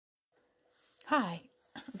Hi,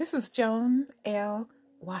 this is Joan L.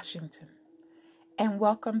 Washington, and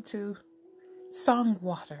welcome to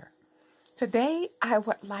Songwater. Today, I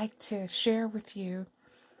would like to share with you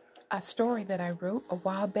a story that I wrote a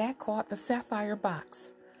while back called The Sapphire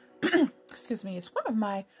Box. Excuse me, it's one of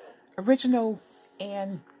my original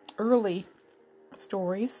and early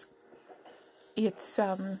stories. It's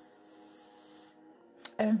an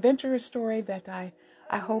adventurous story that I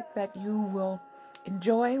hope that you will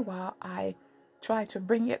enjoy while I try to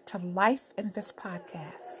bring it to life in this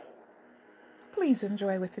podcast. Please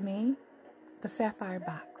enjoy with me The Sapphire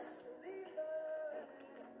Box.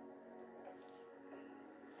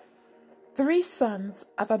 3 sons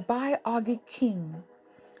of a Biogi king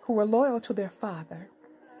who were loyal to their father,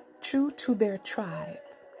 true to their tribe,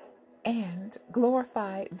 and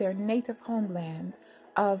glorified their native homeland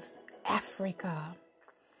of Africa.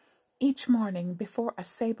 Each morning before a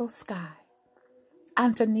sable sky,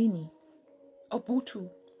 Antonini, Obutu,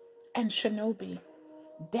 and Shinobi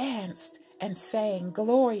danced and sang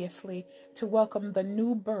gloriously to welcome the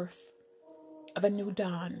new birth of a new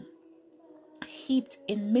dawn, heaped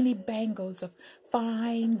in many bangles of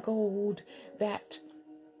fine gold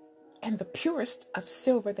and the purest of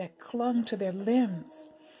silver that clung to their limbs.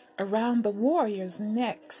 Around the warriors'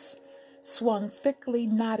 necks swung thickly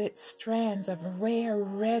knotted strands of rare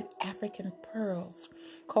red African pearls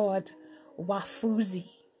called wafuzi,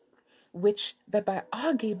 which the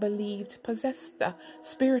Biogi believed possessed the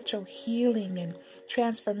spiritual healing and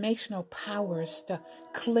transformational powers to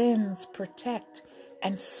cleanse, protect,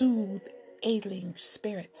 and soothe ailing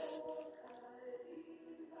spirits.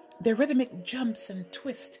 Their rhythmic jumps and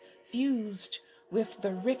twists fused with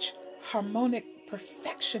the rich harmonic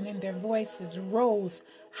perfection in their voices rose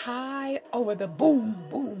high over the boom,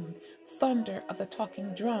 boom thunder of the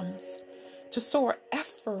talking drums to soar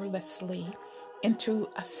effortlessly into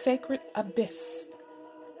a sacred abyss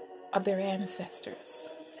of their ancestors.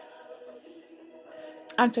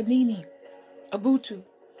 Antonini, Obutu,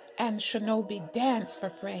 and Shinobi danced for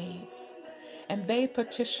praise, and they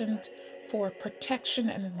petitioned for protection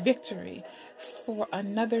and victory for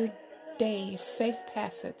another day's safe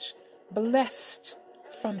passage, blessed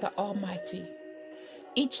from the Almighty.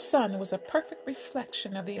 Each son was a perfect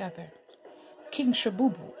reflection of the other. King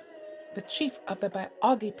Shabubu, the chief of the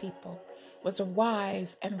Biogi people, was a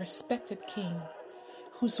wise and respected king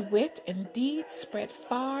whose wit and deeds spread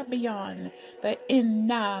far beyond the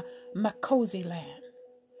Inna Makosi land,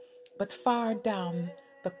 but far down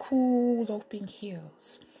the cool sloping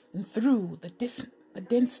hills and through the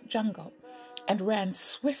dense jungle and ran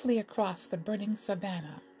swiftly across the burning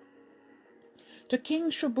savannah. To King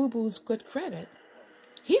Shabubu's good credit,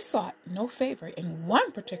 he sought no favor in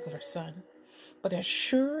one particular son, but as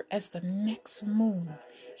sure as the next moon,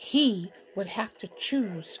 he would have to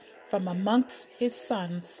choose from amongst his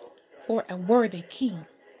sons for a worthy king.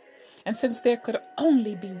 And since there could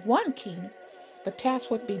only be one king, the task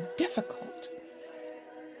would be difficult.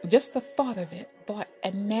 Just the thought of it brought a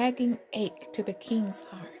nagging ache to the king's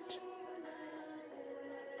heart.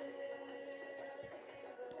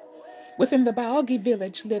 Within the Biogi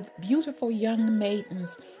village lived beautiful young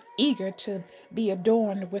maidens eager to be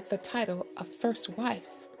adorned with the title of first wife.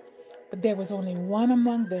 But there was only one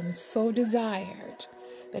among them so desired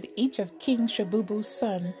that each of King Shabubu's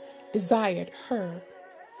sons desired her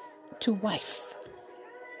to wife.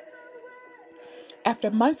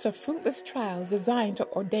 After months of fruitless trials designed to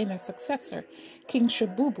ordain a successor, King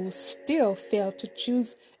Shabubu still failed to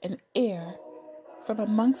choose an heir from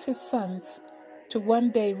amongst his sons to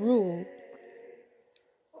one day rule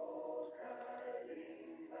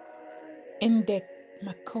Indek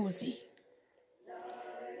Makosi.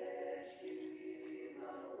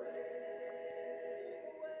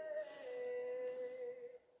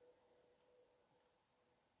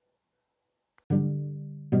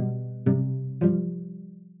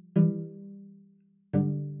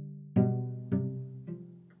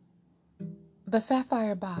 The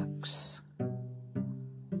Sapphire Box,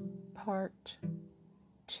 Part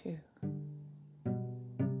 2.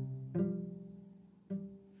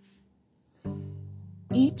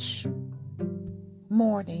 Each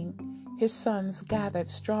morning, his sons gathered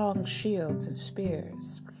strong shields and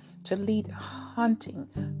spears to lead hunting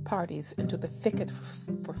parties into the thicket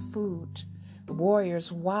for food. The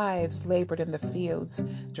warriors' wives labored in the fields,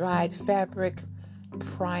 dried fabric,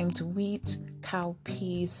 primed wheat,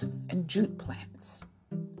 cowpeas, and jute plants.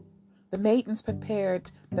 The maidens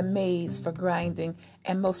prepared the maize for grinding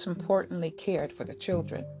and, most importantly, cared for the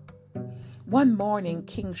children. One morning,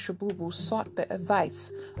 King Shabubu sought the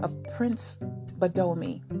advice of Prince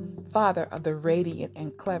Badomi, father of the radiant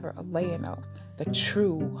and clever Aleino, the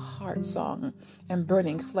true heart song and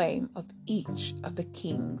burning flame of each of the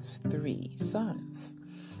king's 3 sons.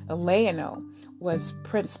 Eleanor was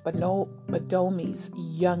Prince Badomi's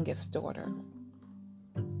youngest daughter.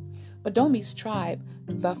 Badomi's tribe,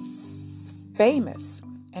 the famous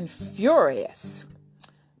and furious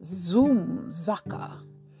Zumzaka,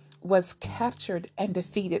 was captured and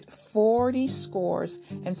defeated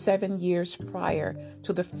 47 years prior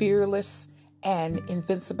to the fearless and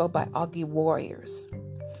invincible Baialgi warriors.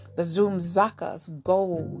 The Zumzaka's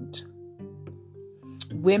gold,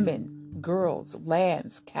 women, girls,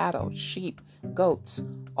 lands, cattle, sheep, goats,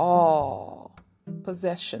 all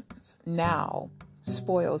possessions, now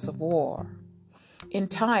spoils of war. In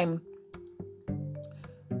time,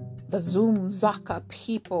 the Zumzaka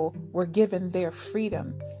people were given their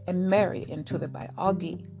freedom and married into the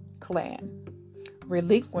Baialgi clan,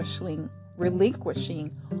 relinquishing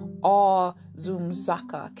all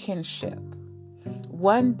Zumzaka kinship.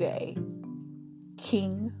 One day,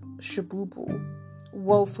 King Shabubu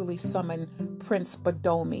woefully summoned Prince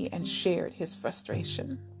Badomi and shared his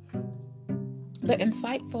frustration. The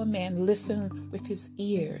insightful man listened with his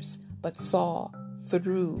ears, but saw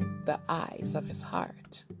through the eyes of his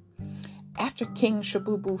heart. After King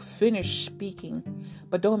Shabubu finished speaking,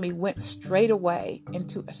 Badomi went straight away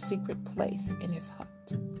into a secret place in his hut.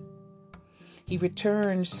 He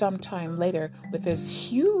returned sometime later with his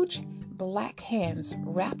huge black hands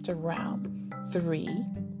wrapped around 3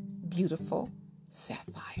 beautiful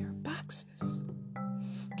sapphire boxes.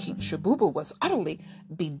 King Shabubu was utterly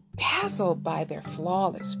bedazzled by their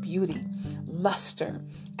flawless beauty, luster,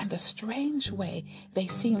 and the strange way they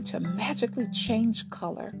seemed to magically change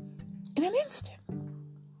color in an instant.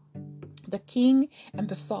 The king and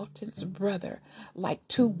the sultan's brother, like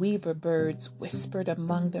 2 weaver birds, whispered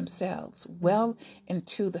among themselves well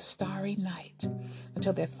into the starry night,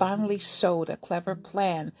 until they finally sowed a clever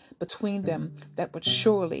plan between them that would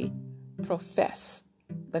surely profess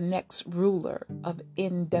the next ruler of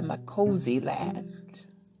Indemakosi land.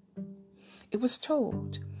 It was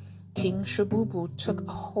told King Shabubu took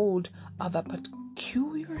a hold of a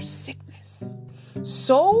peculiar sickness,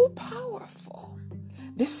 so powerful.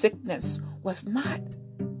 This sickness was not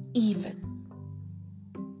even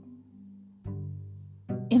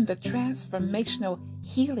in the transformational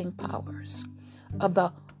healing powers of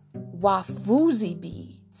the Wafuzi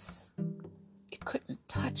beads. It couldn't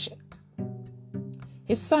touch it.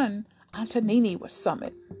 His son, Antonini, was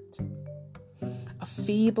summoned. A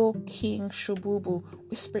feeble King Shabubu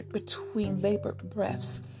whispered between labored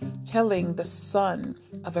breaths, telling the son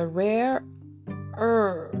of a rare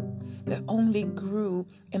herb that only grew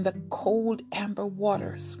in the cold amber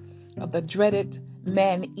waters of the dreaded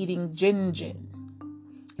man-eating Jinjin.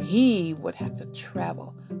 He would have to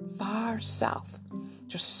travel far south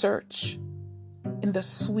to search in the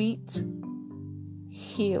sweet,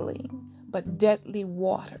 healing, but deadly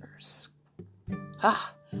waters.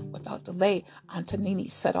 Without delay, Antonini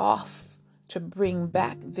set off to bring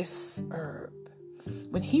back this herb.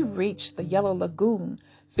 When he reached the Yellow Lagoon,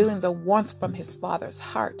 feeling the warmth from his father's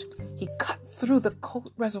heart, he cut through the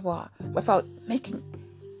cold reservoir without making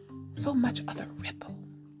so much of a ripple.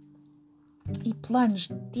 He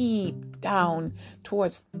plunged deep down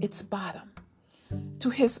towards its bottom. To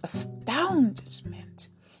his astonishment,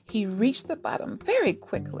 he reached the bottom very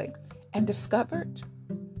quickly and discovered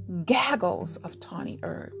gaggles of tawny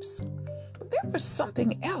herbs. But there was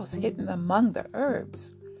something else hidden among the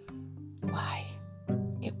herbs. Why,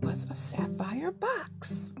 it was a sapphire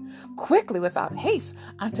box. Quickly, without haste,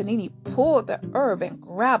 Antonini pulled the herb and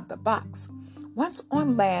grabbed the box. Once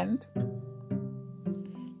on land,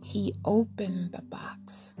 he opened the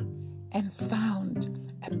box and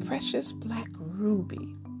found a precious black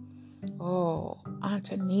ruby.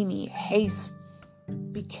 Antonini's haste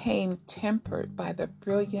became tempered by the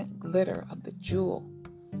brilliant glitter of the jewel.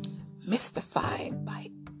 Mystified by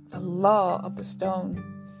the law of the stone,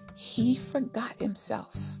 he forgot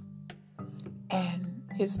himself and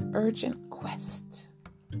his urgent quest.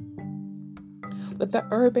 With the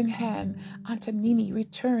herb in hand, Antonini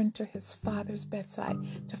returned to his father's bedside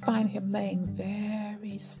to find him laying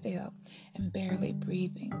very still and barely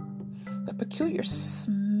breathing. The peculiar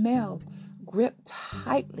smell gripped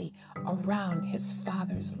tightly around his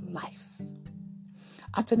father's life.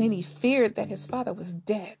 Antonini feared that his father was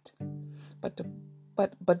dead, but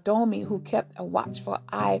Badomi, who kept a watchful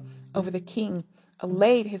eye over the king,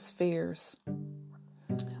 allayed his fears.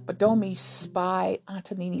 Badomi spied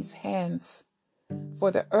Antonini's hands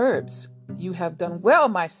for the herbs. "You have done well,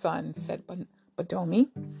 my son," said Badomi.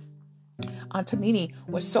 Antonini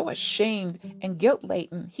was so ashamed and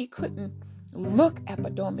guilt-laden he couldn't look at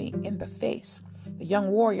Badomi in the face. The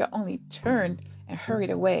young warrior only turned and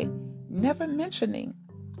hurried away, never mentioning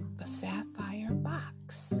the sapphire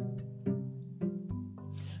box.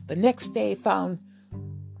 The next day found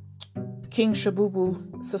King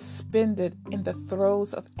Shabubu suspended in the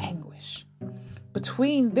throes of anguish.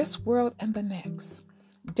 Between this world and the next,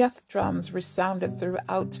 death drums resounded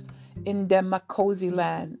throughout Indemakosi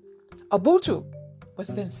land. Abutu was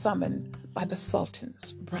then summoned by the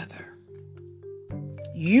Sultan's brother.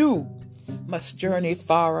 You must journey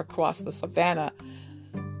far across the savannah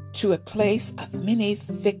to a place of many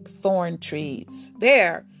thick thorn trees.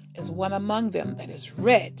 There is one among them that is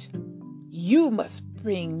red. You must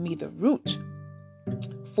bring me the root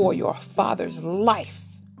for your father's life.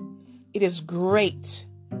 It is great.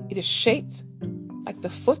 It is shaped like the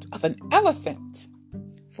foot of an elephant,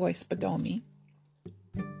 voiced Badomi.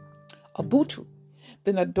 Abutu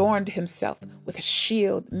then adorned himself with a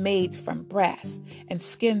shield made from brass and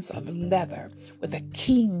skins of leather, with a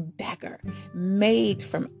keen dagger made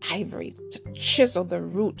from ivory to chisel the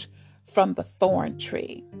root from the thorn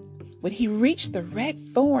tree. When he reached the red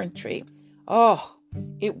thorn tree,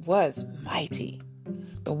 it was mighty.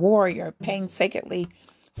 The warrior painstakingly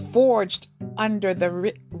forged under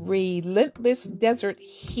the relentless desert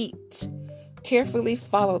heat, carefully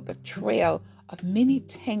followed the trail of many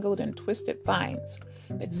tangled and twisted vines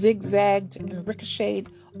that zigzagged and ricocheted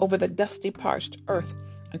over the dusty, parched earth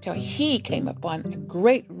until he came upon a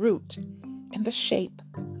great root in the shape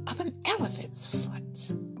of an elephant's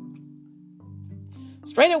foot.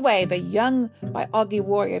 Straight away, the young Byogi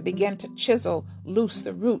warrior began to chisel loose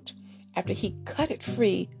the root. After he cut it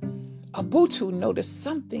free, Abutu noticed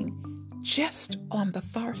something just on the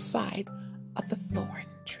far side of the thorn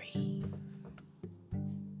tree.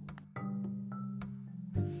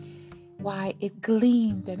 Why, it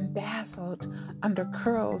gleamed and dazzled under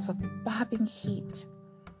curls of bobbing heat.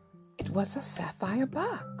 It was a sapphire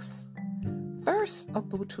box. First,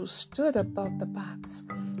 Abutu stood above the box.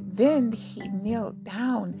 Then he knelt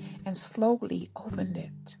down and slowly opened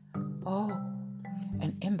it.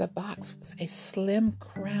 And in the box was a slim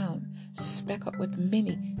crown speckled with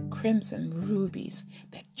many crimson rubies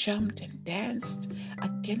that jumped and danced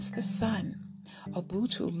against the sun.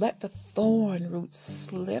 Abutu let the thorn root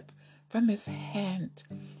slip from his hand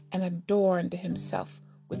and adorned himself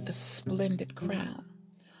with the splendid crown.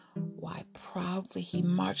 Why, proudly he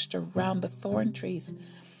marched around the thorn trees,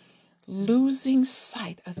 losing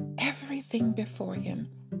sight of everything before him.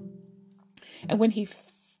 And when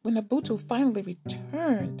Abutu finally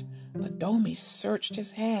returned, Badomi searched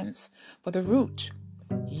his hands for the root.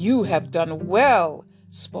 "You have done well,"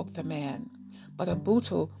 spoke the man. But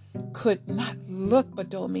Abutu could not look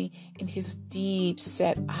Badomi in his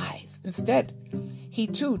deep-set eyes. Instead, he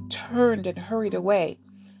too turned and hurried away,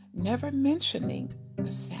 never mentioning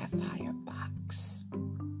the sapphire box.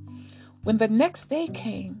 When the next day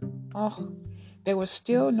came, there was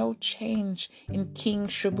still no change in King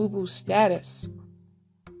Shabubu's status.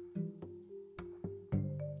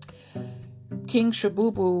 King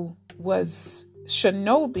Shinobi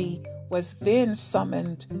was then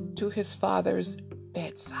summoned to his father's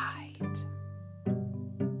bedside.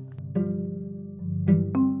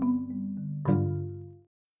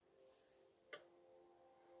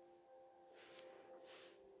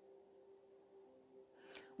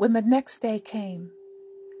 When the next day came,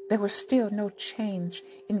 there was still no change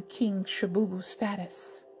in King Shabubu's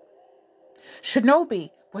status.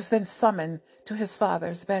 Shinobi was then summoned to his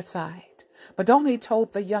father's bedside. Badomi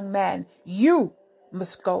told the young man, "You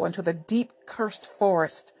must go into the deep cursed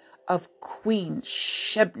forest of Queen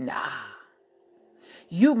Shebna.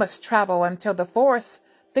 You must travel until the forest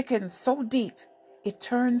thickens so deep it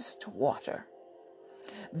turns to water.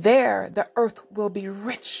 There the earth will be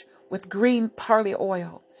rich with green parley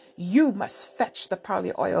oil. You must fetch the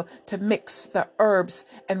parley oil to mix the herbs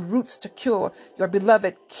and roots to cure your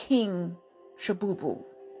beloved King Shabubu.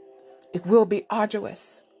 It will be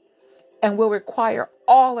arduous and will require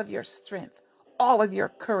all of your strength, all of your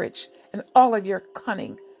courage, and all of your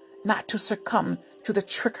cunning not to succumb to the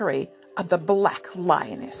trickery of the Black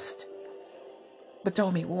Lioness,"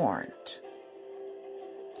 Badomi warned.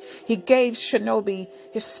 He gave Shinobi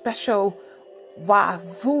his special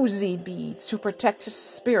Wavuzi beads to protect his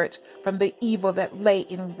spirit from the evil that lay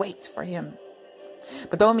in wait for him.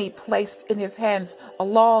 Badomi placed in his hands a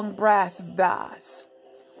long brass vase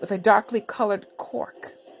with a darkly colored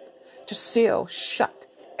cork to seal shut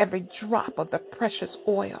every drop of the precious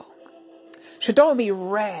oil. Shinobi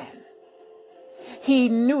ran. He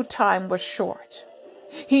knew time was short.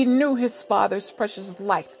 He knew his father's precious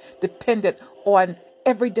life depended on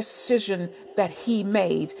every decision that he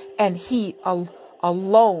made, and he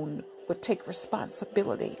alone would take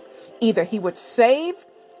responsibility. Either he would save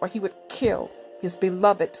or he would kill his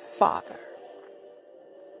beloved father.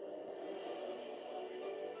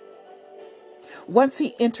 Once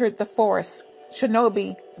he entered the forest,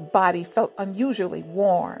 Shinobi's body felt unusually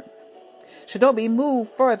warm. Shinobi moved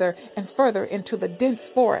further and further into the dense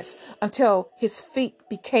forest until his feet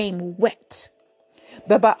became wet.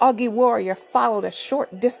 The Byaogi warrior followed a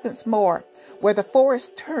short distance more, where the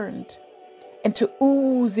forest turned into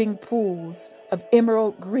oozing pools of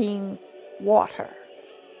emerald green water.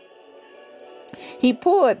 He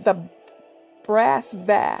pulled the brass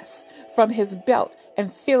vase from his belt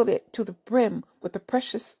and filled it to the brim with the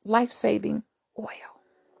precious life-saving oil.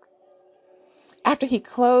 After he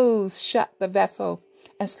closed shut the vessel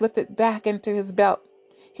and slipped it back into his belt,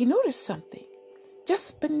 he noticed something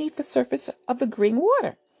just beneath the surface of the green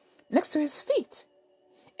water, next to his feet.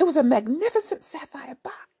 It was a magnificent sapphire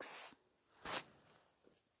box.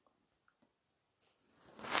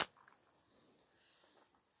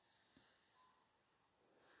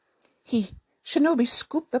 Shinobi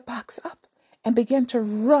scooped the box up and began to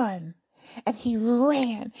run, and he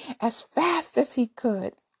ran as fast as he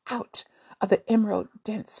could out of the emerald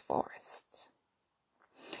dense forest.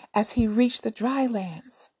 As he reached the dry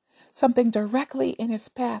lands, something directly in his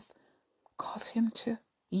path caused him to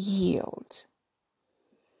yield.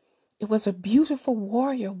 It was a beautiful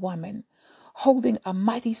warrior woman holding a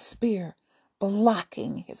mighty spear,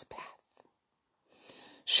 blocking his path.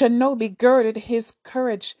 Shinobi girded his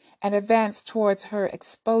courage and advanced towards her,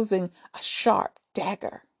 exposing a sharp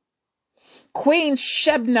dagger. "Queen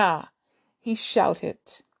Shebna," he shouted,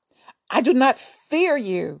 "I do not fear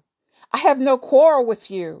you. I have no quarrel with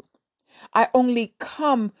you. I only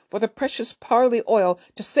come for the precious barley oil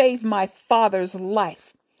to save my father's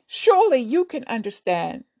life. Surely you can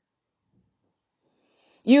understand."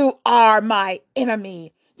 "You are my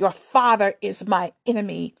enemy. Your father is my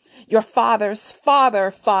enemy. Your father's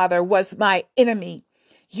father was my enemy.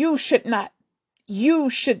 You should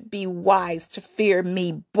be wise to fear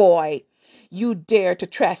me, boy. You dare to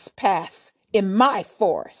trespass in my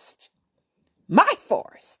forest. My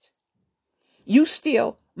forest. You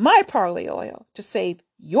steal my barley oil to save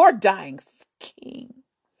your dying king.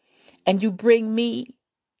 And you bring me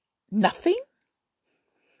nothing?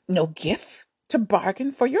 No gift to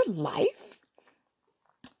bargain for your life?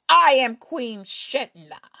 I am Queen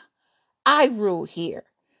Shebna. I rule here.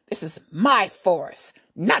 This is my forest,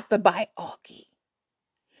 not the Byaogi.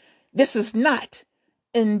 This is not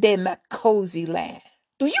Nde land.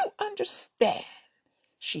 Do you understand?"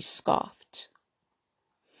 She scoffed.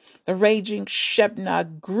 The raging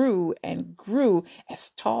Shebna grew and grew as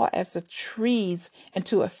tall as the trees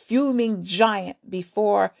into a fuming giant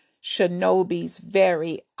before Shinobi's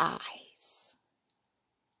very eyes.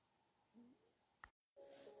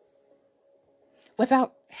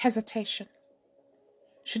 Without hesitation,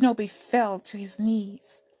 Shinobi fell to his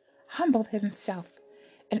knees, humbled himself,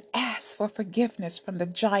 and asked for forgiveness from the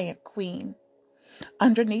giant queen.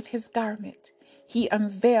 Underneath his garment, he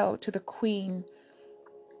unveiled to the queen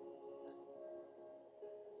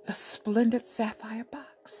the splendid sapphire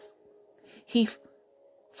box he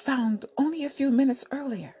found only a few minutes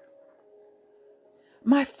earlier.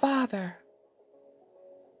 "My father,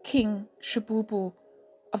 King Shibubu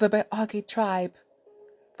of the Byaogi tribe,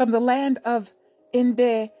 from the land of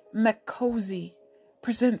Nde Mekosi,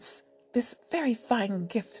 presents this very fine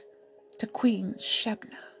gift to Queen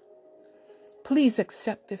Shebna. Please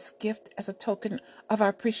accept this gift as a token of our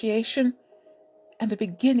appreciation and the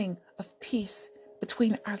beginning of peace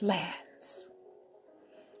between our lands."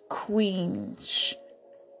 Queen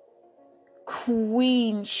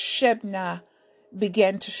Shebna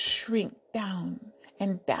began to shrink down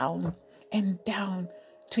and down and down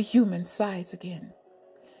to human size again.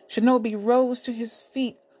 Shinobi rose to his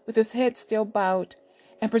feet with his head still bowed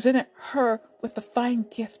and presented her with the fine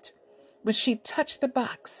gift. When she touched the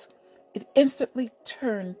box, it instantly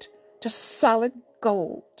turned to solid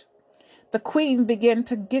gold. The queen began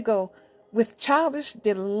to giggle with childish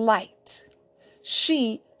delight.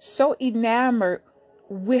 She, so enamored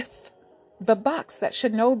with the box that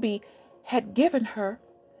Shinobi had given her,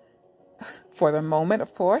 for the moment,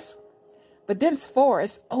 of course, the dense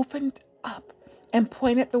forest opened up and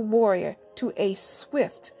pointed the warrior to a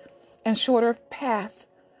swift and shorter path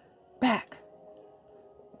back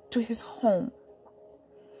to his home.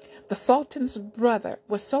 The Sultan's brother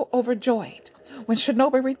was so overjoyed when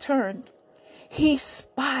Shinobi returned. He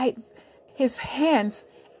spied his hands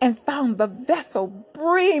and found the vessel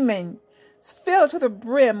brimming, filled to the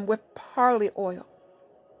brim with barley oil.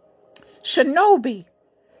 "Shinobi,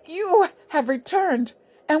 you have returned,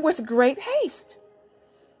 and with great haste.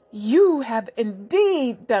 You have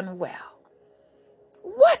indeed done well.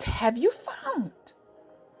 What have you found?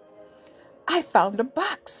 I found a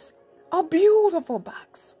box, a beautiful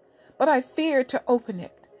box, but I feared to open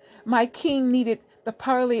it. My king needed the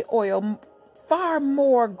barley oil far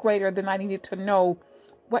more greater than I needed to know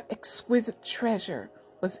what exquisite treasure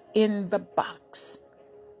was in the box.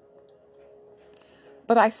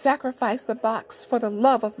 But I sacrificed the box for the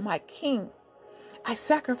love of my king. I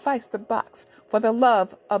sacrificed the box for the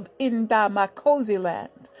love of Indamakosi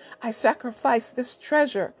land. I sacrificed this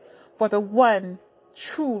treasure for the one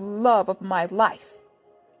true love of my life,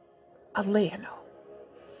 Aleano.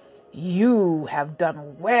 You have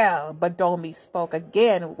done well, Badomi spoke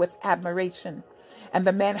again with admiration. And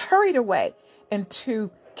the man hurried away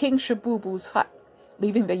into King Shabubu's hut,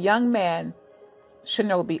 leaving the young man,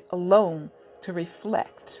 Shinobi, alone to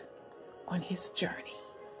reflect on his journey.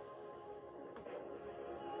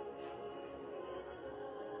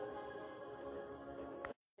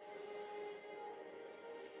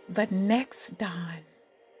 The next dawn,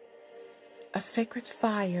 a sacred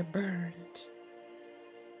fire burned.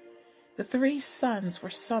 The three sons were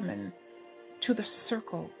summoned to the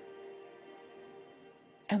circle.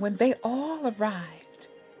 And when they all arrived,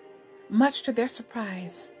 much to their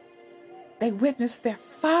surprise, they witnessed their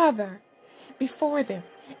father before them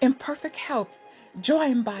in perfect health,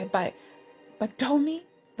 joined by Badomi,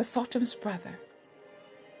 the Sultan's brother.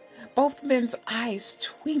 Both men's eyes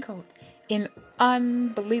twinkled in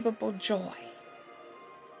unbelievable joy.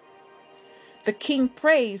 The king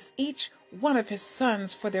praised each one of his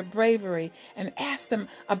sons for their bravery and asked them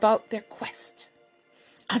about their quest.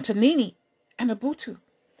 Antonini and Abutu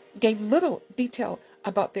gave little detail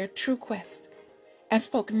about their true quest and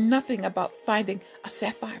spoke nothing about finding a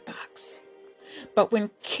sapphire box. But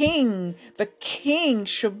when the king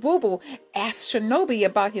Shabubu asked Shinobi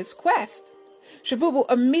about his quest, Shabubu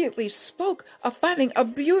immediately spoke of finding a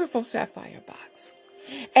beautiful sapphire box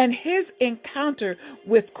and his encounter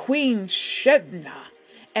with Queen Shebna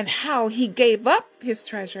and how he gave up his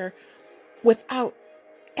treasure without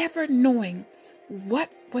ever knowing what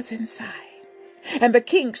was inside. And the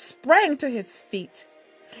king sprang to his feet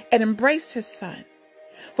and embraced his son.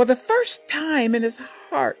 For the first time in his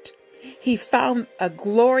heart, he found a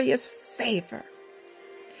glorious favor.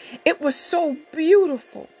 It was so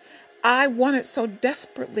beautiful. I wanted so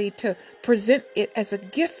desperately to present it as a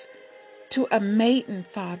gift to a maiden,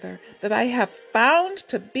 father, that I have found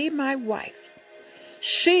to be my wife.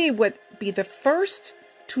 She would be the first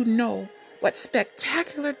to know what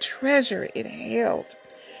spectacular treasure it held.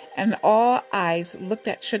 And all eyes looked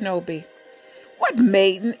at Shinobi. What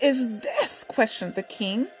maiden is this? Questioned the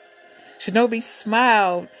king. Shinobi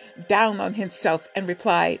smiled down on himself and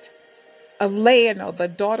replied, Aleano, the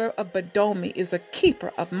daughter of Badomi, is a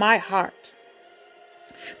keeper of my heart.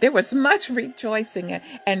 There was much rejoicing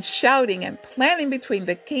and shouting and planning between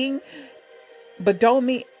the king,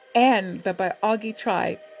 Badomi, and the Baiagi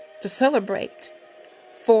tribe to celebrate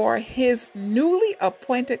for his newly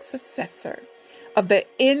appointed successor of the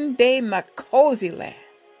Indamakosi land.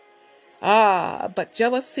 But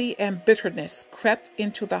jealousy and bitterness crept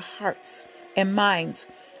into the hearts and minds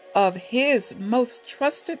of his most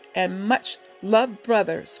trusted and much loved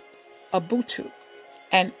brothers, Abutu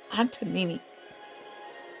and Antonini.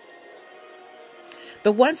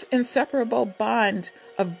 The once inseparable bond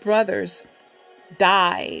of brothers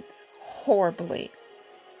died horribly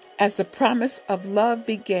as the promise of love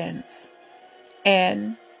begins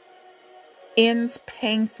and ends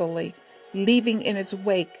painfully, leaving in its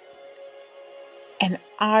wake an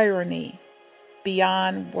irony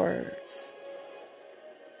beyond words.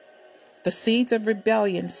 The seeds of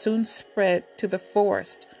rebellion soon spread to the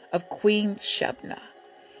forest of Queen Shebna.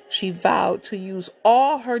 She vowed to use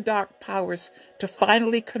all her dark powers to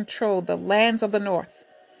finally control the lands of the north,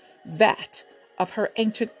 that of her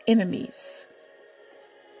ancient enemies.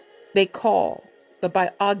 They call the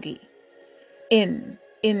Baiagi in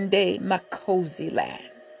Indamakosi land.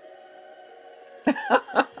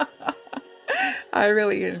 I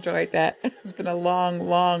really enjoyed that. It's been a long,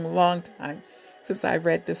 long, long time since I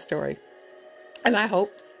read this story. And I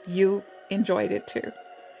hope you enjoyed it too.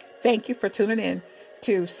 Thank you for tuning in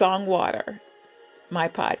to Songwater, my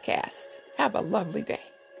podcast. Have a lovely day.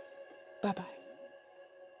 Bye-bye.